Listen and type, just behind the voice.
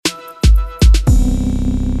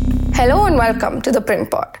Hello and welcome to the Print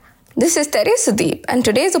Pod. This is Terry Sudeep and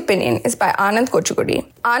today's opinion is by Anand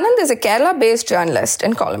Kochugudi. Anand is a Kerala-based journalist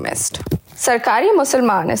and columnist. Sarkari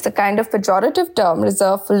Musalman is the kind of pejorative term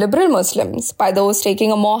reserved for liberal Muslims by those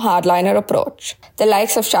taking a more hardliner approach. The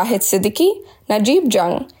likes of Shahid Siddiqui, Najib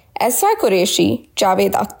Jung, S.Y. Qureshi,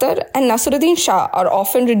 Javed Akhtar and Nasruddin Shah are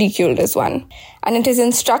often ridiculed as one. And it is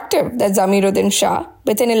instructive that Zamiruddin Shah,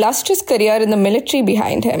 with an illustrious career in the military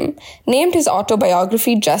behind him, named his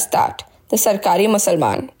autobiography just that, the Sarkari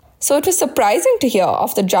Musalman. So it was surprising to hear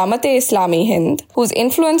of the Jamaat-e-Islami Hind, whose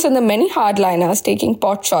influence on the many hardliners taking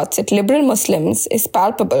potshots at liberal Muslims is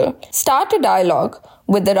palpable, start a dialogue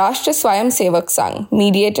with the Rashtriya Swayam Sevak Sangh,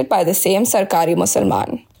 mediated by the same Sarkari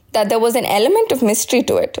Musalman. That there was an element of mystery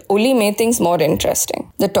to it only made things more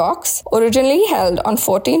interesting. The talks, originally held on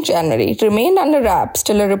 14 January, remained under wraps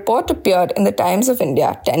till a report appeared in the Times of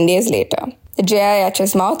India 10 days later. The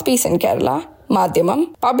JIH's mouthpiece in Kerala,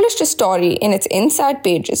 Madhyamam, published a story in its inside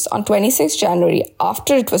pages on 26 January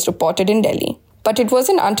after it was reported in Delhi. But it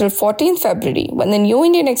wasn't until 14 February when the New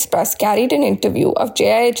Indian Express carried an interview of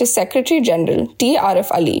JIH's Secretary General T.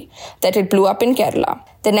 Arif Ali that it blew up in Kerala.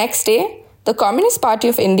 The next day, the Communist Party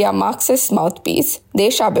of India Marxist mouthpiece,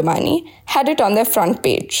 Deshabhimani, had it on their front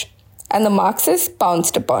page, and the Marxists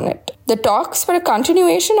pounced upon it. The talks were a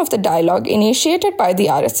continuation of the dialogue initiated by the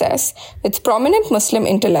RSS with prominent Muslim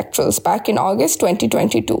intellectuals back in August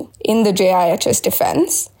 2022. In the JIH's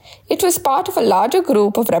defense, it was part of a larger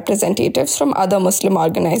group of representatives from other Muslim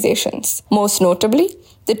organizations, most notably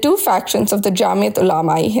the two factions of the Jamiat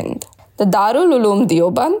Ulama-e-Hind. The Darul Uloom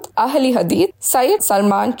Deoband, Ahli Hadith, Sayyid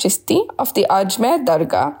Salman Chishti of the Ajmer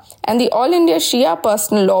Dargah, and the All India Shia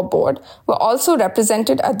Personal Law Board were also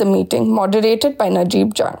represented at the meeting moderated by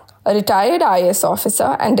Najib Jung, a retired IAS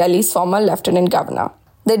officer and Delhi's former Lieutenant Governor.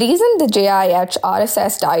 The reason the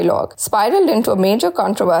JIH-RSS dialogue spiraled into a major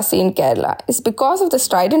controversy in Kerala is because of the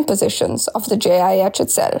strident positions of the JIH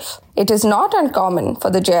itself. It is not uncommon for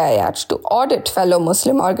the JIH to audit fellow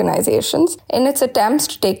Muslim organizations in its attempts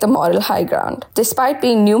to take the moral high ground. Despite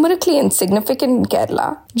being numerically insignificant in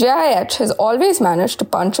Kerala, JIH has always managed to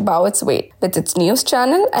punch above its weight with its news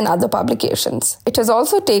channel and other publications. It has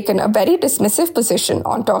also taken a very dismissive position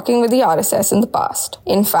on talking with the RSS in the past.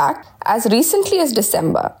 In fact, as recently as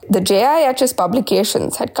December, the JIH's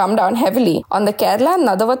publications had come down heavily on the Kerala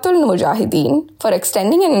Nadavatul Mujahideen for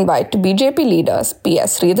extending an invite to BJP leaders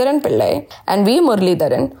P.S. Sridharan Pillai and V.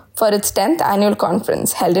 Muralidharan for its 10th annual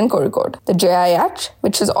conference held in Kozhikode. The JIH,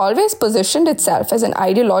 which has always positioned itself as an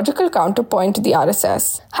ideological counterpoint to the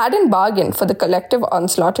RSS, hadn't bargained for the collective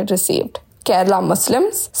onslaught it received. Kerala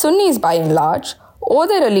Muslims, Sunnis by and large, owe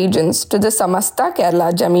their allegiance to the Samasta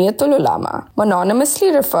Kerala Jamiatul Ulama,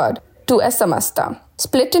 mononymously referred to as Samasta,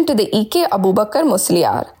 split into the E.K. Abubakar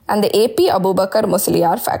Musliar and the A.P. Abubakar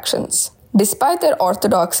Musliar factions. Despite their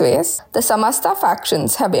orthodox ways, the Samasta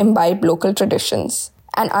factions have imbibed local traditions.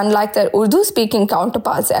 And unlike their Urdu-speaking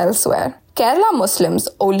counterparts elsewhere, Kerala Muslims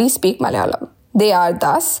only speak Malayalam. They are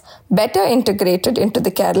thus better integrated into the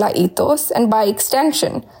Kerala ethos, and by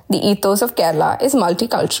extension, the ethos of Kerala is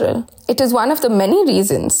multicultural. It is one of the many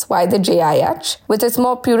reasons why the JIH, with its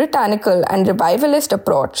more puritanical and revivalist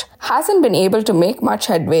approach, hasn't been able to make much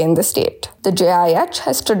headway in the state. The JIH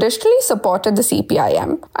has traditionally supported the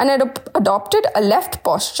CPIM and had adopted a left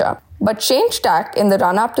posture, but changed tack in the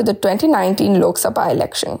run-up to the 2019 Lok Sabha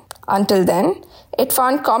election. Until then, it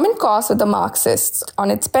found common cause with the Marxists on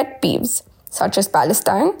its pet peeves, such as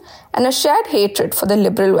Palestine, and a shared hatred for the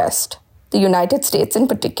liberal West, the United States in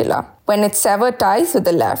particular. When it severed ties with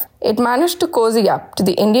the left, it managed to cozy up to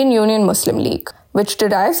the Indian Union Muslim League, which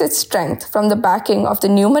derives its strength from the backing of the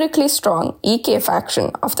numerically strong EK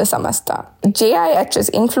faction of the Samasta. JIH's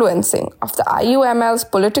influencing of the IUML's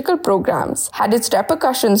political programs had its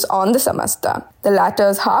repercussions on the Samasta. The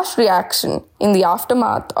latter's harsh reaction in the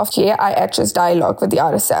aftermath of JIH's dialogue with the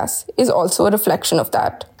RSS is also a reflection of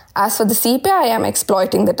that. As for the CPIM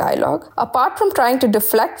exploiting the dialogue, apart from trying to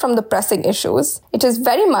deflect from the pressing issues, it is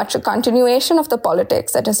very much a continuation of the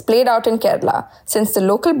politics that has played out in Kerala since the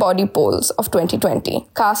local body polls of 2020,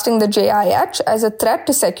 casting the JIH as a threat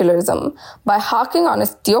to secularism by harking on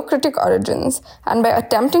its theocratic origins and by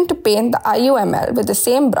attempting to paint the IUML with the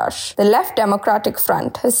same brush. The Left Democratic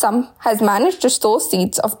Front has managed to sow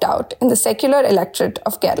seeds of doubt in the secular electorate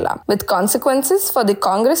of Kerala, with consequences for the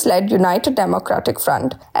Congress-led United Democratic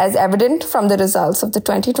Front, as evident from the results of the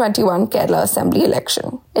 2021 Kerala Assembly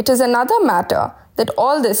election. It is another matter that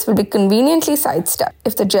all this will be conveniently sidestepped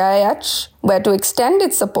if the JIH were to extend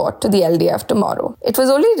its support to the LDF tomorrow. It was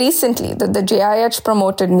only recently that the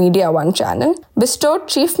JIH-promoted Media One channel bestowed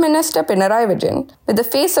Chief Minister Pinarayi Vijayan with the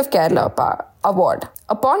Face of Kerala award,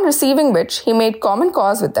 upon receiving which he made common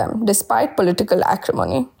cause with them despite political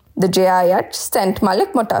acrimony. The JIH sent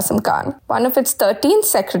Malik Motassem Khan, one of its 13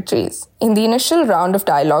 secretaries, in the initial round of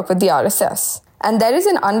dialogue with the RSS. And there is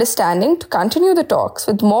an understanding to continue the talks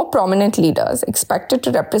with more prominent leaders expected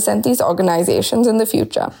to represent these organizations in the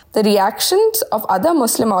future. The reactions of other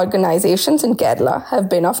Muslim organizations in Kerala have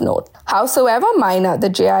been of note. Howsoever minor the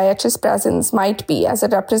JIH's presence might be as a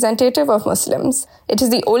representative of Muslims, it is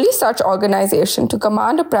the only such organization to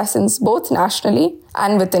command a presence both nationally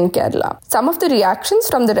and within Kerala. Some of the reactions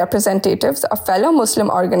from the representatives of fellow Muslim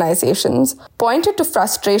organizations pointed to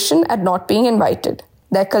frustration at not being invited.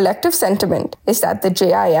 Their collective sentiment is that the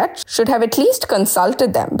JIH should have at least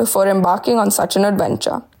consulted them before embarking on such an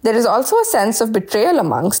adventure. There is also a sense of betrayal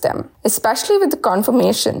amongst them, especially with the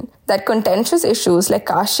confirmation that contentious issues like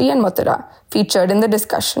Kashi and Mathura featured in the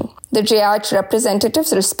discussion. The JIH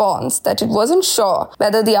representative's response that it wasn't sure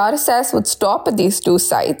whether the RSS would stop at these two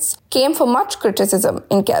sites came for much criticism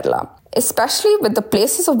in Kerala, especially with the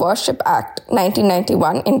Places of Worship Act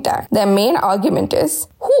 1991 intact. Their main argument is,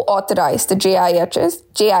 who authorized the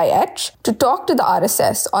JIH to talk to the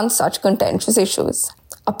RSS on such contentious issues?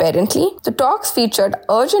 Apparently, the talks featured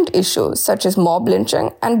urgent issues such as mob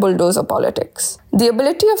lynching and bulldozer politics. The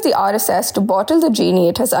ability of the RSS to bottle the genie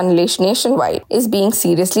it has unleashed nationwide is being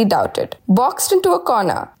seriously doubted. Boxed into a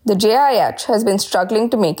corner, the JIH has been struggling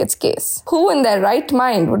to make its case. Who in their right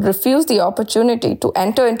mind would refuse the opportunity to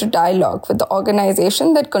enter into dialogue with the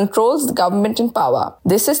organization that controls the government in power?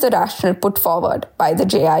 This is the rationale put forward by the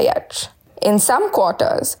JIH. In some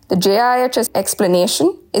quarters, the JIH's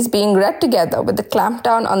explanation is being read together with the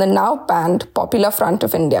clampdown on the now banned Popular Front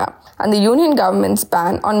of India and the Union government's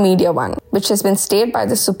ban on Media One, which has been stayed by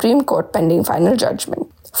the Supreme Court pending final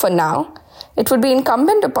judgment. For now, it would be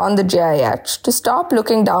incumbent upon the JIH to stop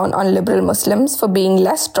looking down on liberal Muslims for being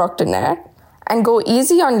less doctrinaire and go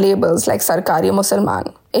easy on labels like Sarkari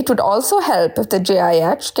Musalman. It would also help if the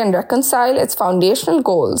JIH can reconcile its foundational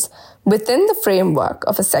goals within the framework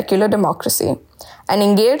of a secular democracy and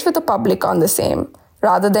engage with the public on the same,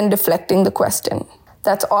 rather than deflecting the question.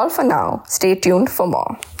 That's all for now. Stay tuned for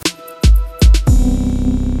more.